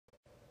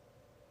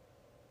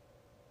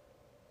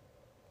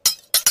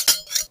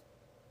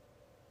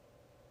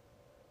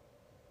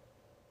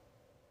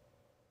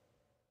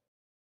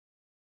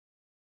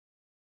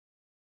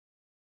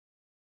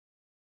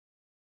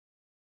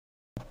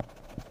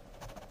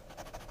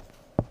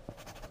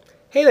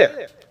Hey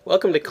there!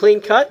 Welcome to Clean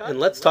Cut, and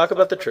let's talk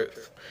about the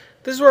truth.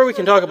 This is where we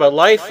can talk about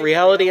life,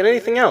 reality, and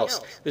anything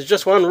else. There's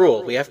just one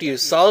rule. We have to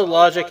use solid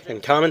logic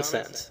and common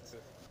sense.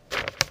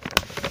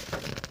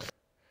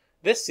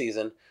 This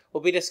season,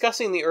 we'll be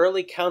discussing the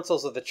early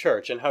councils of the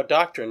Church and how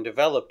doctrine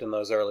developed in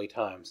those early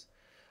times.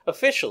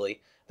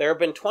 Officially, there have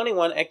been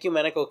 21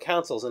 ecumenical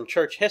councils in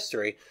Church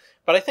history,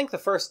 but I think the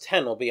first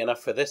 10 will be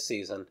enough for this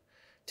season.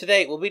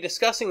 Today, we'll be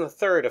discussing the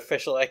third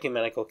official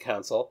ecumenical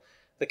council,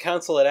 the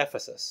Council at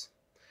Ephesus.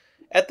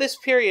 At this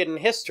period in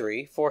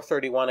history,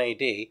 431 AD,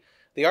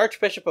 the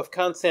Archbishop of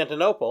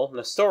Constantinople,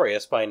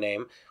 Nestorius by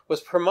name,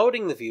 was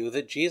promoting the view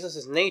that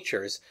Jesus'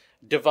 natures,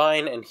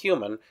 divine and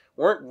human,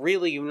 weren't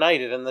really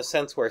united in the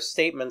sense where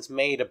statements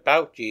made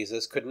about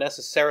Jesus could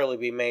necessarily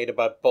be made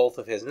about both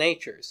of his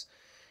natures.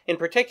 In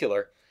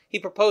particular, he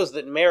proposed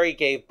that Mary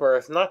gave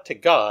birth not to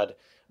God,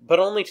 but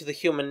only to the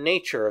human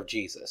nature of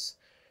Jesus.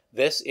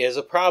 This is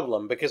a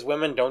problem because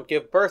women don't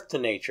give birth to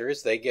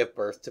natures, they give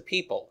birth to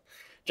people.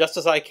 Just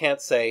as I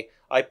can't say,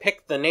 I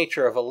picked the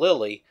nature of a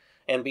lily,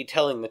 and be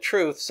telling the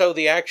truth, so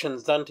the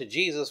actions done to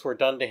Jesus were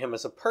done to him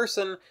as a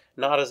person,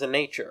 not as a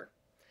nature.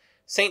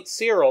 St.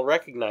 Cyril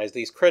recognized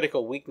these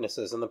critical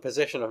weaknesses in the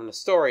position of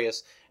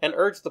Nestorius and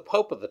urged the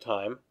Pope of the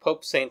time,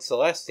 Pope St.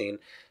 Celestine,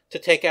 to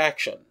take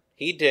action.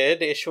 He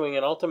did, issuing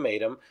an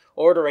ultimatum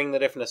ordering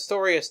that if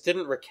Nestorius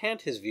didn't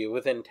recant his view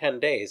within 10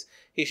 days,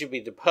 he should be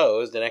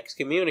deposed and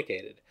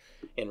excommunicated.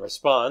 In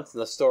response,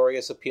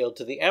 Nestorius appealed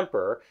to the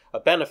emperor, a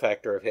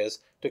benefactor of his,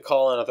 to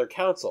call another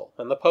council,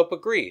 and the Pope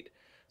agreed.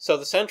 So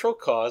the central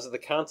cause of the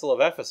Council of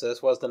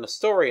Ephesus was the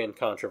Nestorian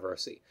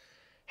controversy.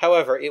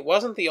 However, it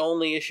wasn't the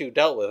only issue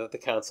dealt with at the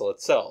council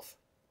itself.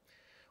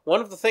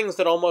 One of the things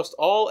that almost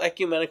all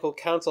ecumenical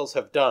councils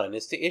have done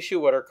is to issue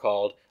what are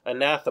called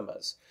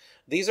anathemas.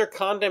 These are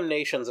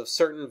condemnations of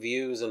certain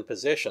views and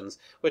positions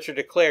which are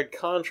declared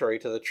contrary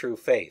to the true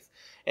faith,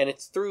 and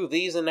it's through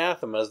these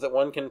anathemas that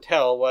one can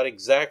tell what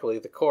exactly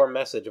the core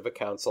message of a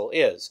council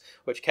is,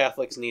 which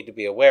Catholics need to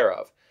be aware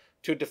of.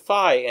 To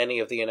defy any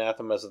of the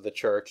anathemas of the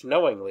Church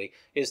knowingly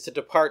is to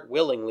depart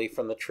willingly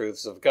from the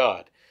truths of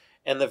God.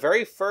 And the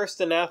very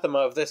first anathema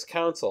of this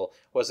council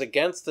was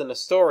against the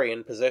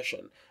Nestorian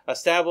position,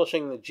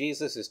 establishing that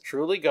Jesus is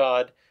truly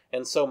God,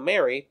 and so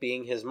Mary,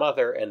 being his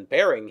mother and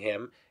bearing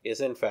him, is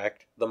in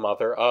fact the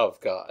mother of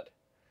God.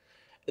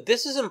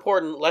 This is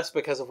important less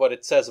because of what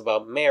it says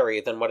about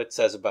Mary than what it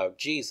says about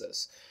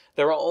Jesus.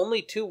 There are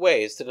only two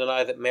ways to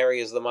deny that Mary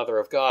is the mother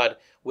of God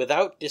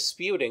without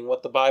disputing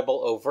what the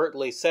Bible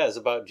overtly says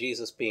about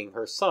Jesus being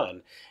her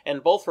son,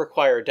 and both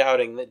require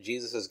doubting that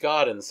Jesus is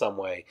God in some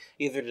way,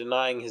 either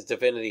denying his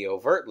divinity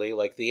overtly,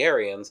 like the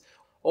Arians,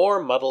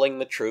 or muddling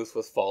the truth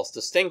with false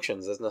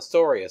distinctions, as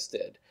Nestorius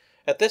did.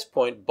 At this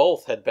point,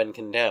 both had been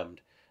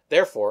condemned.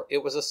 Therefore,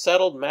 it was a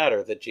settled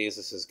matter that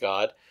Jesus is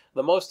God,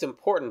 the most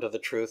important of the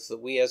truths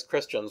that we as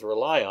Christians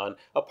rely on,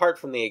 apart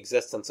from the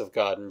existence of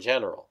God in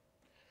general.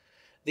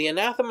 The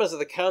anathemas of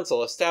the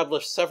council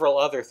established several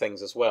other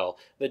things as well,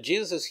 that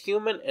Jesus'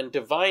 human and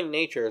divine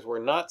natures were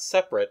not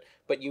separate,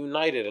 but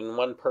united in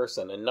one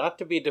person, and not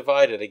to be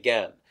divided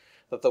again.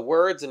 That the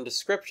words and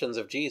descriptions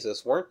of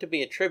Jesus weren't to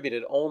be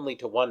attributed only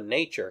to one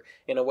nature,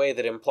 in a way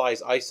that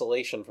implies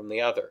isolation from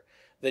the other.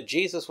 That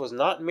Jesus was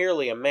not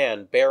merely a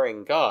man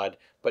bearing God,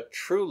 but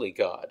truly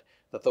God.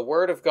 That the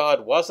Word of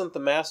God wasn't the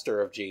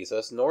master of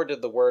Jesus, nor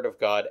did the Word of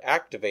God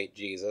activate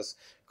Jesus,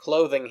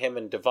 clothing him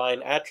in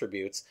divine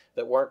attributes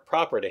that weren't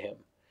proper to him.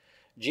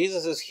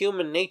 Jesus'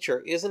 human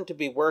nature isn't to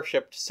be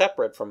worshipped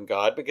separate from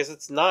God, because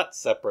it's not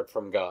separate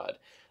from God.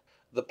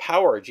 The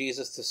power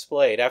Jesus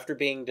displayed after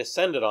being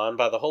descended on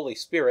by the Holy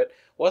Spirit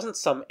wasn't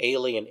some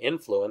alien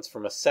influence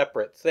from a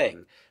separate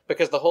thing,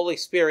 because the Holy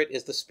Spirit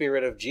is the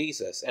Spirit of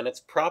Jesus, and it's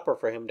proper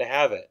for him to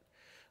have it.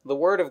 The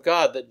Word of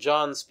God that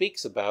John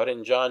speaks about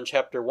in John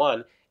chapter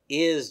 1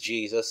 is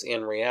Jesus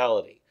in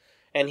reality.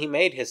 And he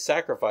made his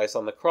sacrifice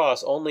on the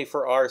cross only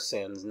for our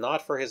sins,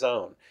 not for his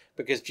own,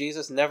 because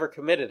Jesus never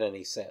committed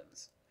any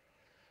sins.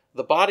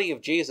 The body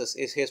of Jesus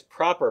is his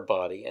proper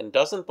body and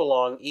doesn't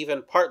belong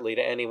even partly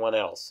to anyone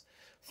else.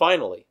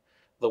 Finally,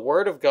 the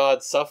Word of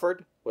God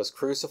suffered, was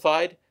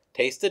crucified,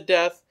 tasted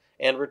death,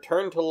 and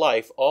returned to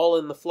life, all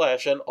in the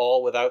flesh and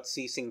all without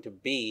ceasing to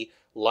be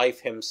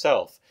life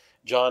himself.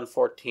 John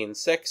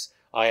 14:6,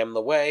 I am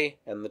the way,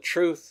 and the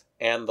truth,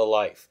 and the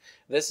life.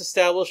 This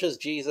establishes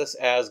Jesus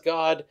as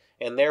God,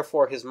 and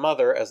therefore his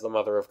mother as the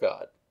mother of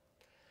God.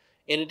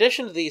 In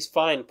addition to these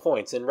fine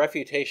points in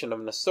refutation of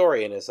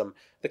Nestorianism,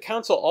 the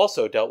council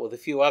also dealt with a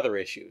few other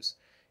issues.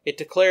 It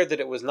declared that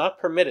it was not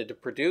permitted to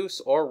produce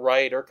or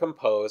write or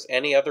compose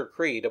any other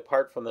creed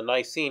apart from the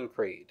Nicene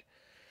Creed.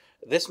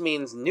 This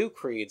means new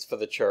creeds for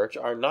the Church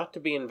are not to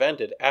be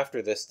invented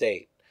after this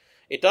date.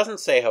 It doesn't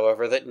say,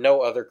 however, that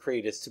no other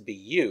creed is to be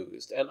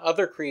used, and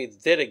other creeds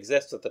did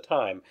exist at the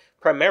time,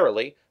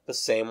 primarily the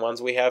same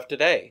ones we have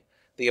today.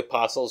 The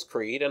Apostles'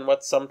 Creed and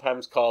what's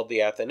sometimes called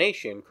the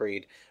Athanasian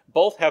Creed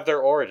both have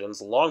their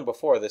origins long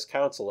before this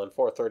council in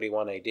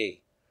 431 AD.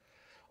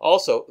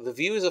 Also, the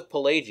views of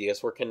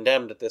Pelagius were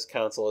condemned at this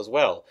council as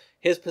well.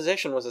 His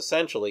position was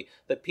essentially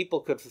that people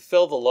could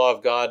fulfill the law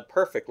of God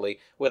perfectly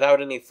without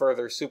any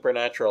further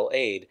supernatural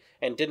aid,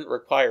 and didn't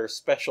require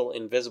special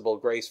invisible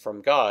grace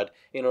from God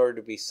in order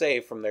to be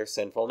saved from their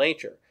sinful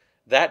nature.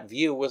 That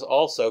view was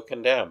also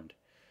condemned.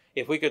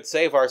 If we could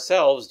save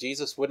ourselves,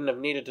 Jesus wouldn't have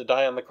needed to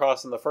die on the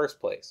cross in the first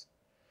place.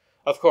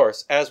 Of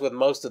course, as with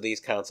most of these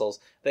councils,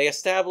 they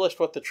established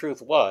what the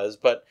truth was,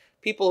 but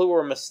people who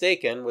were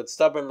mistaken would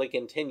stubbornly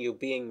continue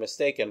being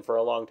mistaken for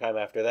a long time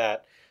after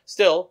that.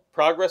 Still,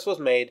 progress was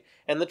made,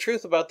 and the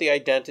truth about the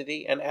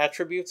identity and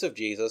attributes of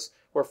Jesus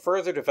were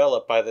further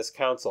developed by this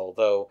council,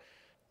 though,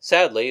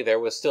 sadly, there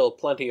was still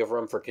plenty of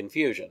room for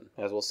confusion,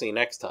 as we'll see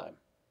next time.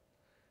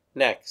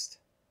 Next,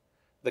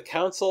 the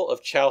Council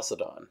of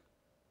Chalcedon.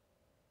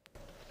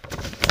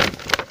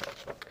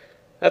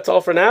 That's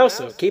all for now,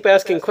 so keep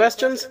asking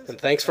questions, and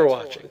thanks for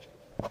watching.